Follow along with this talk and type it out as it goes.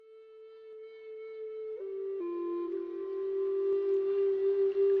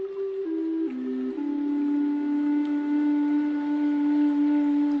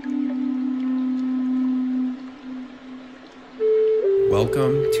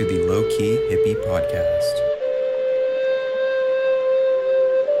Welcome to the Low Key Hippie Podcast.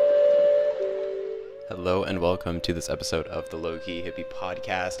 Hello and welcome to this episode of the Low Key Hippie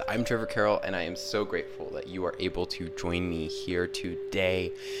Podcast. I'm Trevor Carroll and I am so grateful that you are able to join me here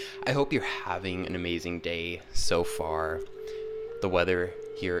today. I hope you're having an amazing day so far. The weather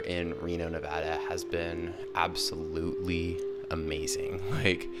here in Reno, Nevada has been absolutely amazing.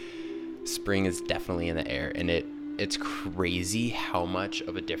 Spring is definitely in the air, and it's crazy how much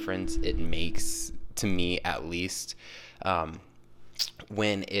of a difference it makes, to me at least,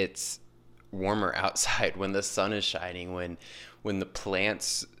 when it's warmer outside, when the sun is shining, when the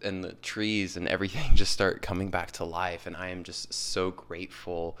plants and the trees and everything just start coming back to life. And I am just so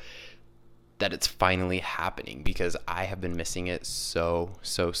grateful that it's finally happening, because I have been missing it so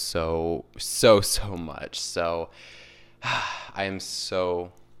much. So I am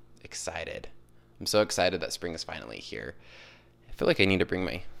so excited. I'm so excited that spring is finally here. I feel like I need to bring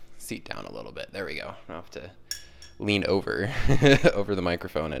my seat down a little bit. There we go. I have to lean over over the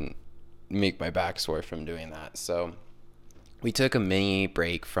microphone and make my back sore from doing that. So we took a mini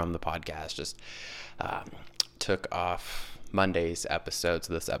break from the podcast, just took off Monday's episode.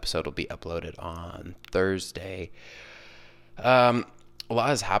 So this episode will be uploaded on Thursday. A lot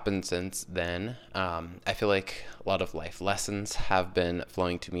has happened since then. I feel like a lot of life lessons have been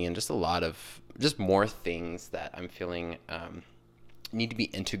flowing to me, and just a lot of more things that I'm feeling need to be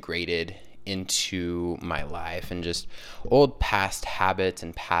integrated into my life, and just old past habits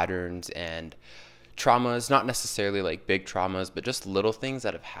and patterns and traumas, not necessarily like big traumas, but just little things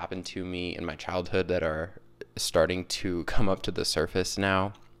that have happened to me in my childhood that are starting to come up to the surface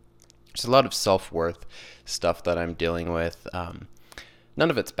now. There's a lot of self-worth stuff that I'm dealing with.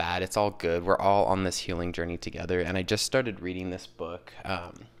 None of it's bad. It's all good. We're all on this healing journey together. And I just started reading this book.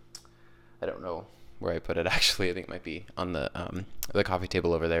 I don't know where I put it, actually. I think it might be on the coffee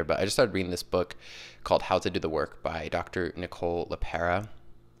table over there. But I just started reading this book called How to Do the Work by Dr. Nicole LePera.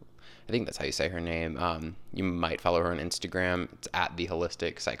 I think that's how you say her name. You might follow her on Instagram. It's at The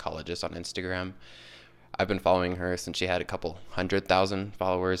Holistic Psychologist on Instagram. I've been following her since she had a couple 100,000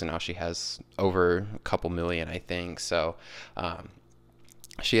 followers, and now she has over a couple million, I think. So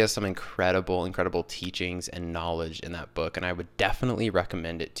she has some incredible teachings and knowledge in that book, and I would definitely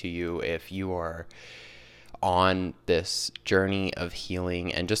recommend it to you if you are on this journey of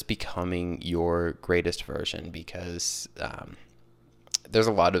healing and just becoming your greatest version, because there's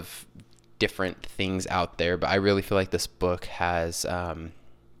a lot of different things out there, but I really feel like this book has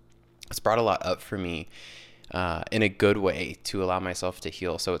it's brought a lot up for me in a good way to allow myself to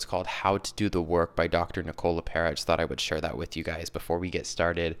heal. So it's called How to Do the Work by Dr. Nicole LePera. I just thought I would share that with you guys before we get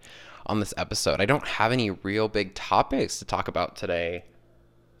started on this episode. I don't have any real big topics to talk about today.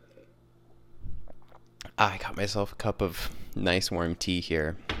 I got myself a cup of nice warm tea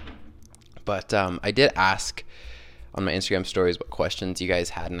here. But I did ask on my Instagram stories what questions you guys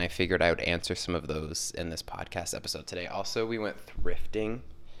had, and I figured I would answer some of those in this podcast episode today. Also, we went thrifting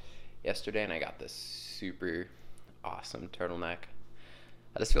yesterday, and I got this super awesome turtleneck.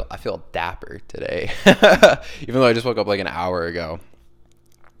 I feel dapper today. Even though I just woke up like an hour ago.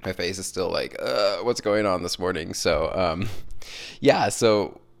 My face is still like, what's going on this morning? So,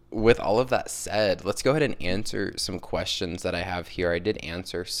 so with all of that said, let's go ahead and answer some questions that I have here. I did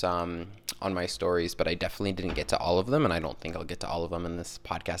answer some on my stories, but I definitely didn't get to all of them, and I don't think I'll get to all of them in this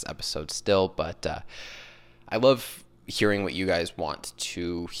podcast episode still, but I love hearing what you guys want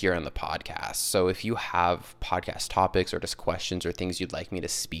to hear on the podcast. So if you have podcast topics or just questions or things you'd like me to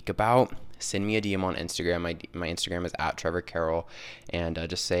speak about, send me a DM on Instagram. My Instagram is at Trevor Carroll, and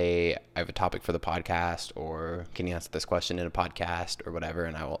just say I have a topic for the podcast, or can you answer this question in a podcast, or whatever,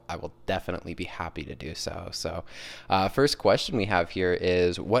 and I will definitely be happy to do so. So first question we have here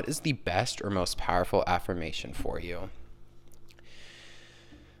is, what is the best or most powerful affirmation for you?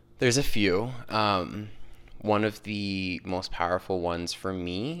 There's a few. One of the most powerful ones for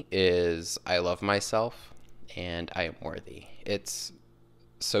me is, I love myself and I am worthy. It's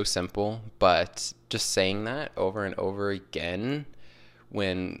so simple, but just saying that over and over again,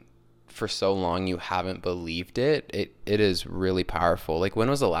 when for so long you haven't believed it, it is really powerful. Like,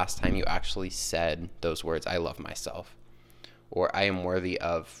 when was the last time you actually said those words, I love myself, or I am worthy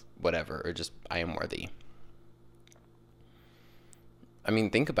of whatever, or just I am worthy? I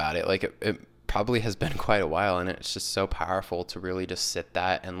mean, think about it. Like, it probably has been quite a while, and it's just so powerful to really just sit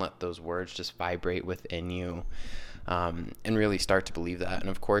that and let those words just vibrate within you, and really start to believe that. And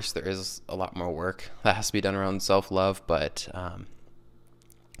of course, there is a lot more work that has to be done around self-love, but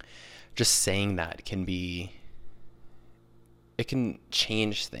just saying that can be it can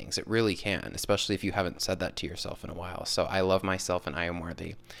change things. It really can, especially if you haven't said that to yourself in a while. So I love myself and I am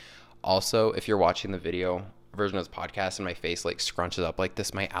worthy. Also, if you're watching the video version of this podcast and my face like scrunches up like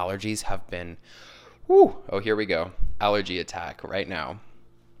this, my allergies have been, oh, here we go. Allergy attack right now.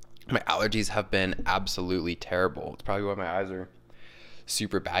 My allergies have been absolutely terrible. It's probably why my eyes are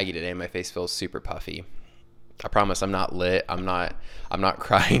super baggy today. My face feels super puffy. I promise I'm not lit. I'm not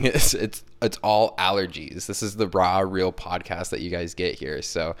crying. It's all allergies. This is the raw, real podcast that you guys get here.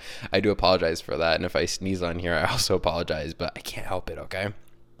 So I do apologize for that. And if I sneeze on here, I also apologize, but I can't help it. Okay.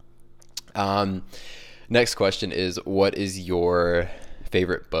 Next question is, what is your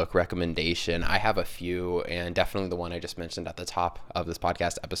favorite book recommendation? I have a few, and definitely the one I just mentioned at the top of this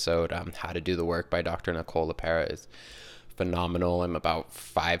podcast episode, How to Do the Work by Dr. Nicole LePera, is phenomenal. I'm about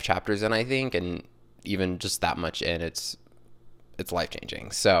 5 chapters in, I think, and even just that much in, it's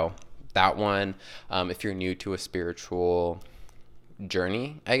life-changing. So that one, if you're new to a spiritual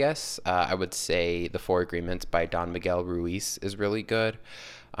journey, I guess, I would say The 4 Agreements by Don Miguel Ruiz is really good.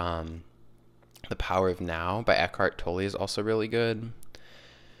 The Power of Now by Eckhart Tolle is also really good.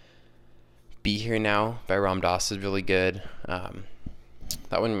 Be Here Now by Ram Dass is really good.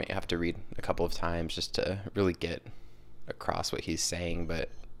 That one may have to read a couple of times just to really get across what he's saying, but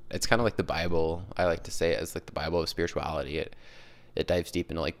it's kind of like the Bible. I like to say it as like the Bible of spirituality. It dives deep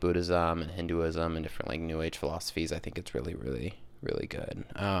into like Buddhism and Hinduism and different like New Age philosophies. I think it's really, really, really good.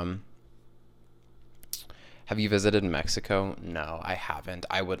 Have you visited Mexico? No, I haven't.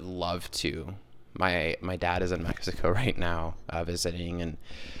 I would love to. My dad is in Mexico right now, visiting, and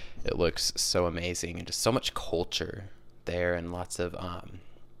it looks so amazing and just so much culture there and lots of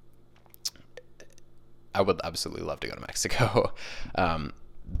I would absolutely love to go to Mexico.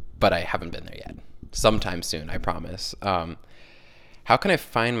 But I haven't been there yet. Sometime soon, I promise. How can I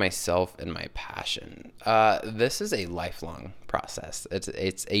find myself in my passion? This is a lifelong process.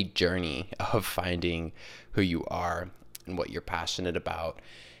 It's a journey of finding who you are and what you're passionate about.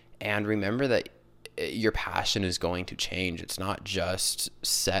 And remember that your passion is going to change. It's not just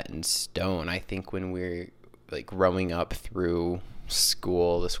set in stone. I think when we're like growing up through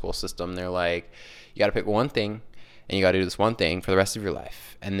school, the school system, they're like, you got to pick one thing and you got to do this one thing for the rest of your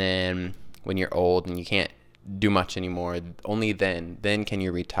life. And then when you're old and you can't do much anymore, only then can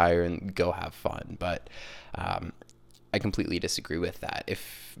you retire and go have fun. But I completely disagree with that.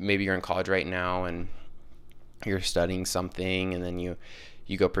 If maybe you're in college right now and you're studying something and then you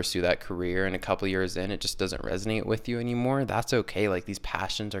go pursue that career and a couple years in it just doesn't resonate with you anymore, that's okay. Like, these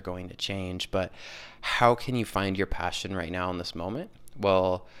passions are going to change. But how can you find your passion right now in this moment?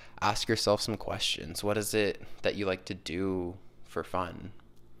 Well, ask yourself some questions. What is it that you like to do for fun?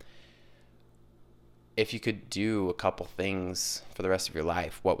 If you could do a couple things for the rest of your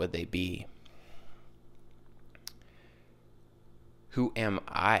life, what would they be? Who am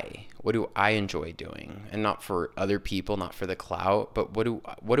I? What do I enjoy doing? And not for other people, not for the clout, but what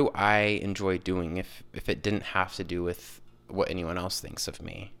do I enjoy doing if it didn't have to do with what anyone else thinks of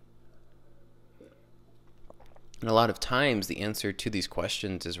me? And a lot of times the answer to these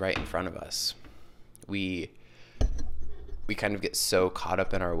questions is right in front of us. We kind of get so caught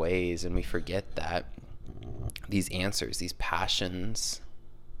up in our ways and we forget that these answers, these passions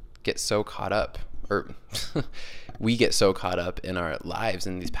get so caught up, or we get so caught up in our lives,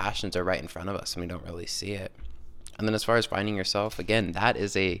 and these passions are right in front of us and we don't really see it. And then as far as finding yourself, again,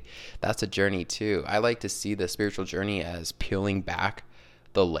 that's a journey too. I like to see the spiritual journey as peeling back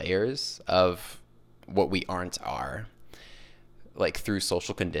the layers of what we are, like through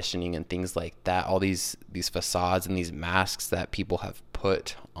social conditioning and things like that, all these facades and these masks that people have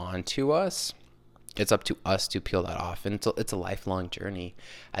put onto us. It's up to us to peel that off, and it's a lifelong journey.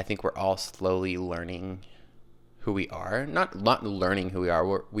 I think we're all slowly learning who we are, not learning who we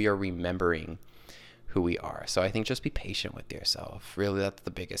are. We are remembering who we are. So I think just be patient with yourself. Really, that's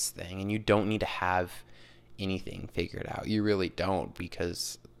the biggest thing. And you don't need to have anything figured out. You really don't,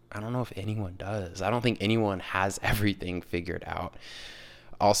 because I don't know if anyone does. I don't think anyone has everything figured out.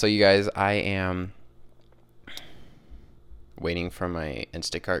 Also, you guys, I am waiting for my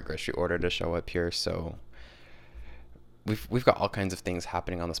Instacart grocery order to show up here, so we've got all kinds of things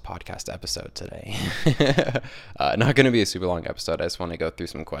happening on this podcast episode today. Not going to be a super long episode. I just want to go through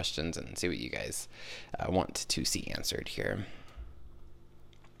some questions and see what you guys want to see answered here.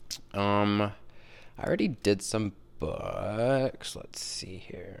 I already did some books. Let's see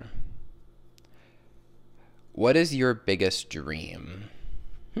here. What is your biggest dream?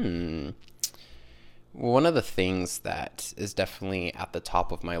 One of the things that is definitely at the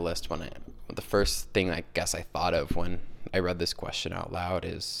top of my list the first thing I guess I thought of when I read this question out loud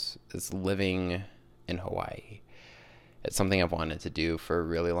is living in Hawaii. It's something I've wanted to do for a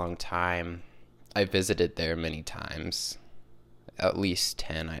really long time. I visited there many times, at least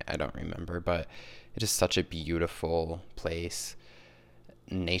 10, I don't remember, but it is such a beautiful place,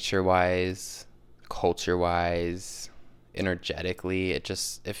 nature-wise, culture-wise, energetically. It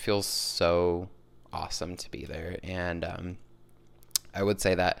feels so awesome to be there. And I would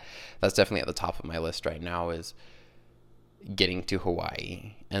say that that's definitely at the top of my list right now, is getting to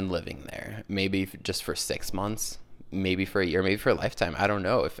Hawaii and living there. Maybe just for 6 months, maybe for a year, maybe for a lifetime. I don't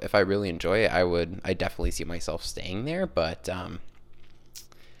know. If I really enjoy it, I definitely see myself staying there. But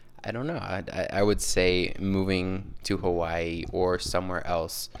I don't know. I would say moving to Hawaii or somewhere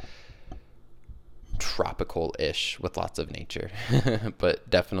else tropical-ish with lots of nature. But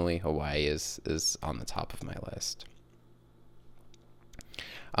definitely Hawaii is on the top of my list.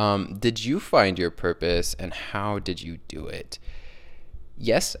 Did you find your purpose, and how did you do it?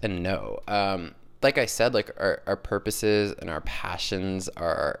 Yes and no. Like I said, like our purposes and our passions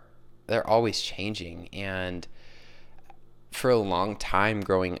they're always changing. And for a long time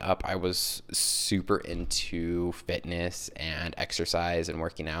growing up, I was super into fitness and exercise and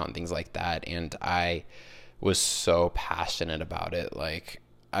working out and things like that. And I was so passionate about it. Like,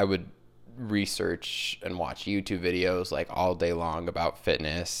 I would research and watch YouTube videos like all day long about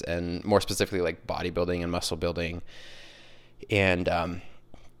fitness, and more specifically like bodybuilding and muscle building. And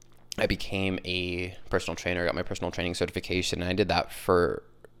I became a personal trainer, got my personal training certification, and I did that for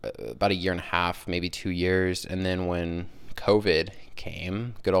about a year and a half, maybe 2 years. And then when COVID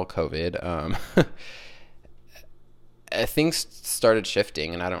came, good old COVID, things started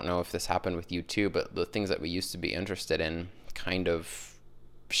shifting. And I don't know if this happened with you too, but the things that we used to be interested in kind of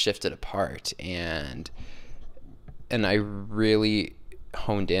shifted apart. And I really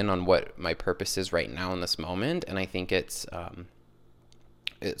honed in on what my purpose is right now in this moment. And I think it's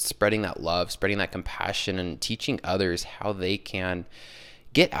spreading that love, spreading that compassion, and teaching others how they can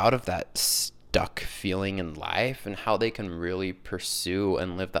get out of that stuck feeling in life, and how they can really pursue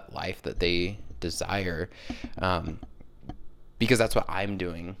and live that life that they desire. Because that's what I'm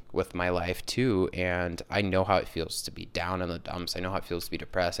doing with my life too. And I know how it feels to be down in the dumps. I know how it feels to be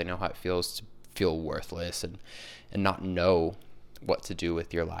depressed. I know how it feels to feel worthless and not know what to do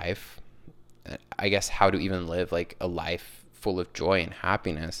with your life. I guess how to even live like a life full of joy and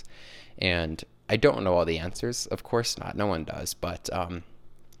happiness. And I don't know all the answers. Of course not. No one does. But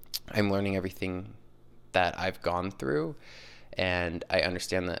I'm learning everything that I've gone through, and I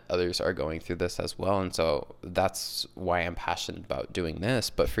understand that others are going through this as well. And so that's why I'm passionate about doing this.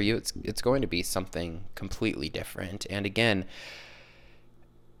 But for you, it's going to be something completely different. And again,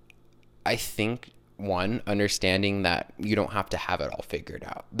 I think, one, understanding that you don't have to have it all figured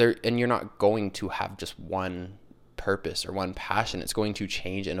out there, and you're not going to have just one purpose or one passion. It's going to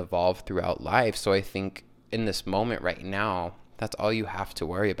change and evolve throughout life. So I think in this moment right now, that's all you have to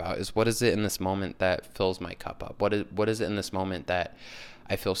worry about, is what is it in this moment that fills my cup up? What is it in this moment that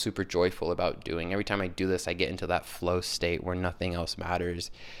I feel super joyful about doing? Every time I do this, I get into that flow state where nothing else matters.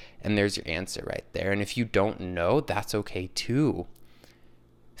 And there's your answer right there. And if you don't know, that's okay too.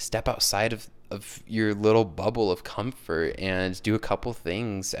 Step outside of your little bubble of comfort and do a couple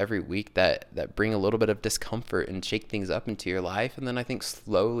things every week that bring a little bit of discomfort and shake things up into your life. And then I think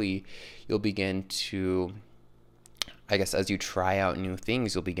slowly you'll begin to, I guess, as you try out new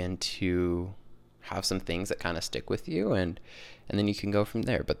things, you'll begin to have some things that kind of stick with you, and then you can go from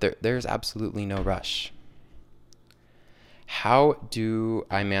there. But there's absolutely no rush. How do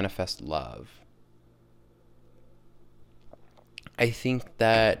I manifest love? I think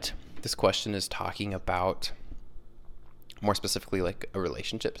that this question is talking about more specifically like a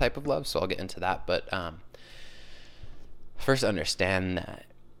relationship type of love, so I'll get into that. But first, understand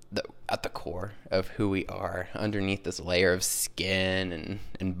that at the core of who we are, underneath this layer of skin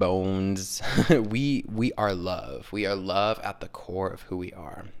and bones, we are love. We are love at the core of who we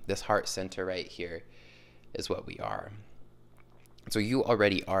are. This heart center right here is what we are. So you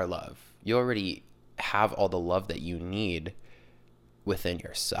already are love. You already have all the love that you need within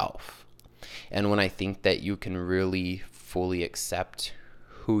yourself. And when I think that you can really fully accept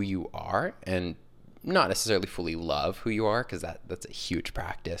who you are, and not necessarily fully love who you are, because that's a huge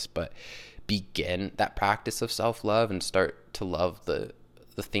practice, but begin that practice of self-love and start to love the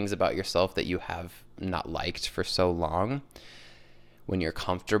things about yourself that you have not liked for so long. When you're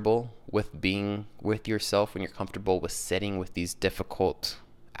comfortable with being with yourself, when you're comfortable with sitting with these difficult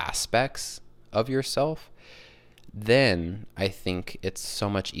aspects of yourself, then I think it's so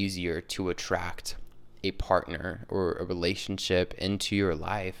much easier to attract a partner or a relationship into your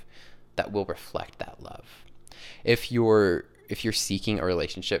life that will reflect that love. If you're seeking a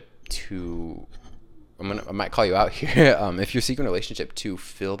relationship I might call you out here. If you're seeking a relationship to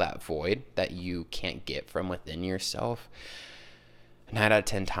fill that void that you can't get from within yourself, 9 out of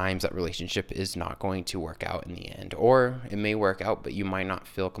 10 times that relationship is not going to work out in the end. Or it may work out, but you might not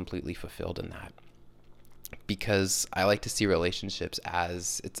feel completely fulfilled in that. Because I like to see relationships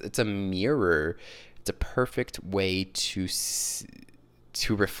as it's a mirror. It's a perfect way to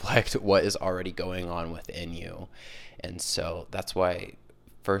reflect what is already going on within you. And so that's why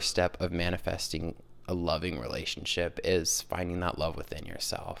first step of manifesting a loving relationship is finding that love within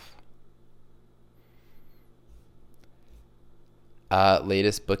yourself.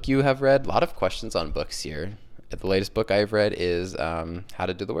 Latest book you have read? A lot of questions on books here. The latest book I've read is How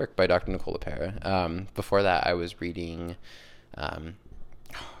to Do the Work by Dr. Nicole LePera. Before that, I was reading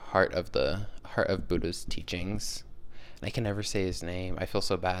Heart of Buddha's Teachings. And I can never say his name. I feel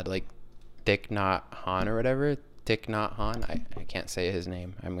so bad. Like Thich Nhat Hanh or whatever. Thich Nhat Hanh. I can't say his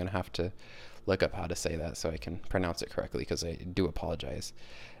name. I'm going to have to look up how to say that so I can pronounce it correctly, because I do apologize.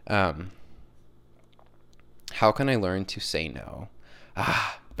 How can I learn to say no?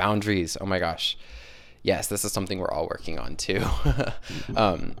 Boundaries. Oh my gosh. Yes, this is something we're all working on too.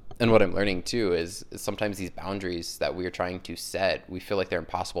 And what I'm learning too is sometimes these boundaries that we're trying to set, we feel like they're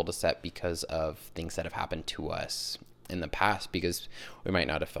impossible to set because of things that have happened to us in the past, because we might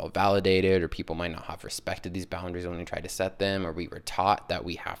not have felt validated, or people might not have respected these boundaries when we tried to set them, or we were taught that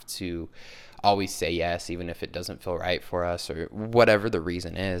we have to always say yes, even if it doesn't feel right for us, or whatever the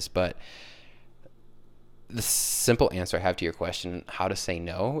reason is. But the simple answer I have to your question, how to say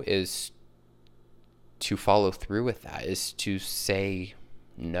no, is to follow through with that, is to say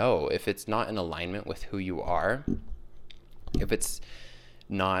no. If it's not in alignment with who you are, if it's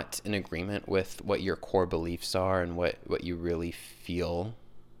not in agreement with what your core beliefs are and what you really feel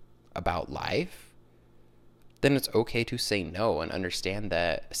about life, then it's okay to say no, and understand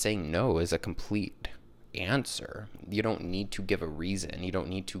that saying no is a complete answer. You don't need to give a reason. You don't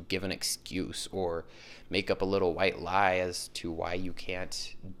need to give an excuse or make up a little white lie as to why you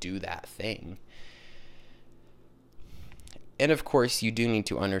can't do that thing. And of course, you do need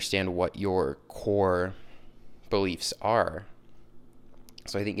to understand what your core beliefs are.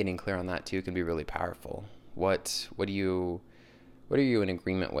 So I think getting clear on that too can be really powerful. What are you in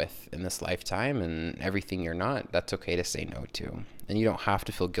agreement with in this lifetime, and everything you're not, that's okay to say no to. And you don't have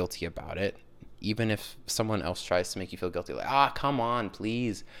to feel guilty about it. Even if someone else tries to make you feel guilty, like, come on,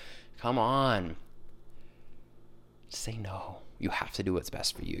 please, come on. Say no. You have to do what's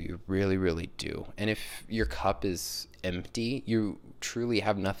best for you. You really, really do. And if your cup is empty, you truly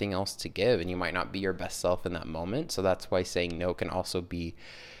have nothing else to give, and you might not be your best self in that moment. So that's why saying no can also be,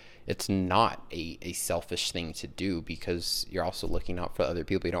 it's not a selfish thing to do, because you're also looking out for other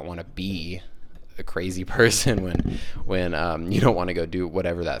people. You don't want to be a crazy person when you don't want to go do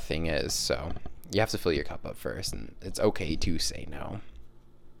whatever that thing is. So you have to fill your cup up first, and it's okay to say no.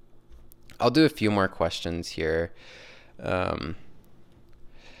 I'll do a few more questions here. Have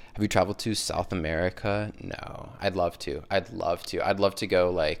you traveled to South America? No. I'd love to. I'd love to go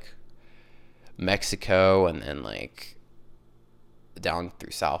like Mexico and then like down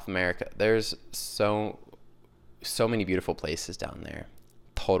through South America. There's so many beautiful places down there.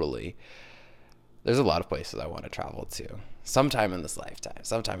 Totally. There's a lot of places I want to travel to. Sometime in this lifetime,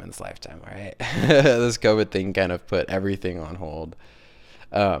 all right? This COVID thing kind of put everything on hold.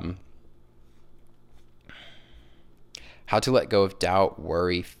 How to let go of doubt,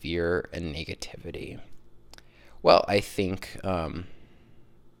 worry, fear, and negativity. Well, I think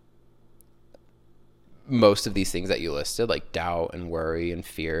most of these things that you listed, like doubt and worry and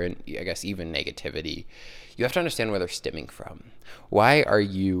fear, and I guess even negativity, you have to understand where they're stemming from. Why are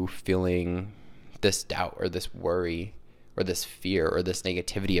you feeling this doubt or this worry or this fear or this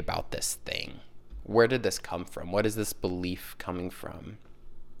negativity about this thing? Where did this come from? What is this belief coming from?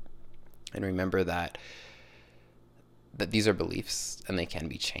 And remember that these are beliefs and they can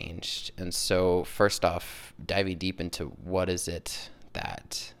be changed. And so first off, diving deep into what is it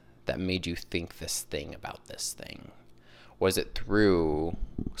that made you think this thing about this thing? Was it through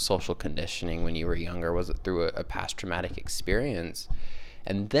social conditioning when you were younger? Was it through a past traumatic experience?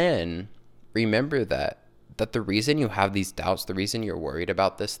 And then remember that the reason you have these doubts, the reason you're worried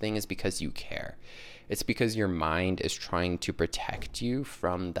about this thing is because you care. It's because your mind is trying to protect you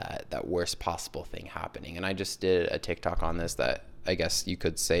from that worst possible thing happening. And I just did a TikTok on this that I guess you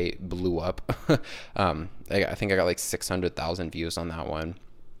could say blew up. I think I got like 600,000 views on that one.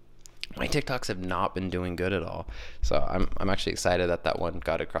 My TikToks have not been doing good at all. So I'm actually excited that one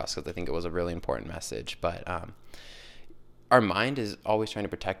got across, because I think it was a really important message. But our mind is always trying to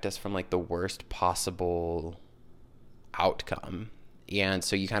protect us from like the worst possible outcome. And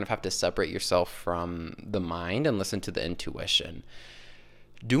so you kind of have to separate yourself from the mind and listen to the intuition.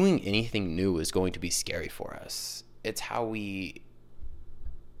 Doing anything new is going to be scary for us. It's how we,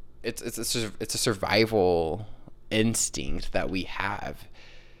 it's a survival instinct that we have.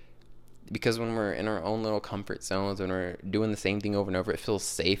 Because when we're in our own little comfort zones, when we're doing the same thing over and over, it feels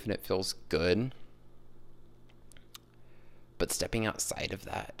safe and it feels good. But stepping outside of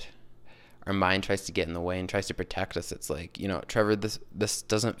that, our mind tries to get in the way and tries to protect us. It's like, Trevor, this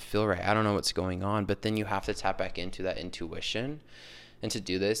doesn't feel right. I don't know what's going on. But then you have to tap back into that intuition. And to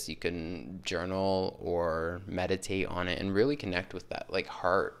do this, you can journal or meditate on it and really connect with that like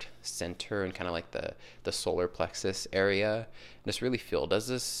heart center and kind of like the solar plexus area. And just really feel, does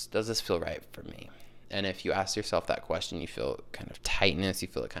this feel right for me? And if you ask yourself that question, you feel kind of tightness, you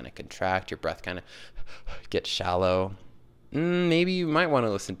feel it kind of contract, your breath kind of gets shallow. Maybe you might want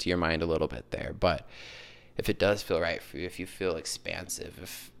to listen to your mind a little bit there. But if it does feel right for you, if you feel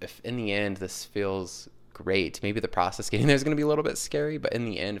expansive, if in the end this feels great, maybe the process getting there is going to be a little bit scary, but in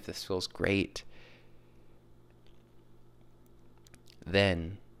the end, if this feels great,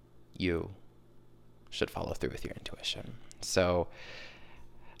 then you should follow through with your intuition. So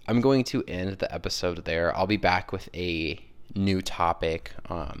I'm going to end the episode there. I'll be back with a new topic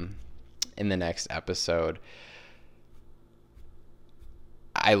in the next episode.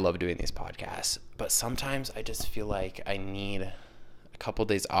 I love doing these podcasts, but sometimes I just feel like I need a couple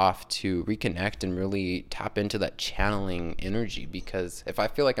days off to reconnect and really tap into that channeling energy, because if I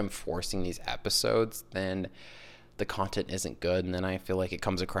feel like I'm forcing these episodes, then the content isn't good, and then I feel like it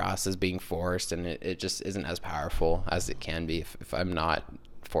comes across as being forced, and it just isn't as powerful as it can be if I'm not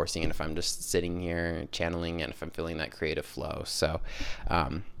forcing it, if I'm just sitting here channeling, and if I'm feeling that creative flow. So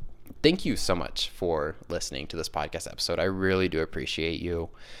thank you so much for listening to this podcast episode. I really do appreciate you,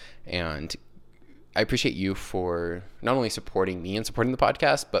 and I appreciate you for not only supporting me and supporting the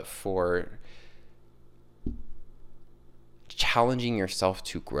podcast, but for challenging yourself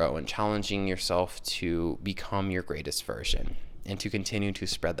to grow and challenging yourself to become your greatest version and to continue to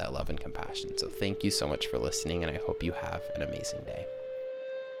spread that love and compassion. So thank you so much for listening, and I hope you have an amazing day.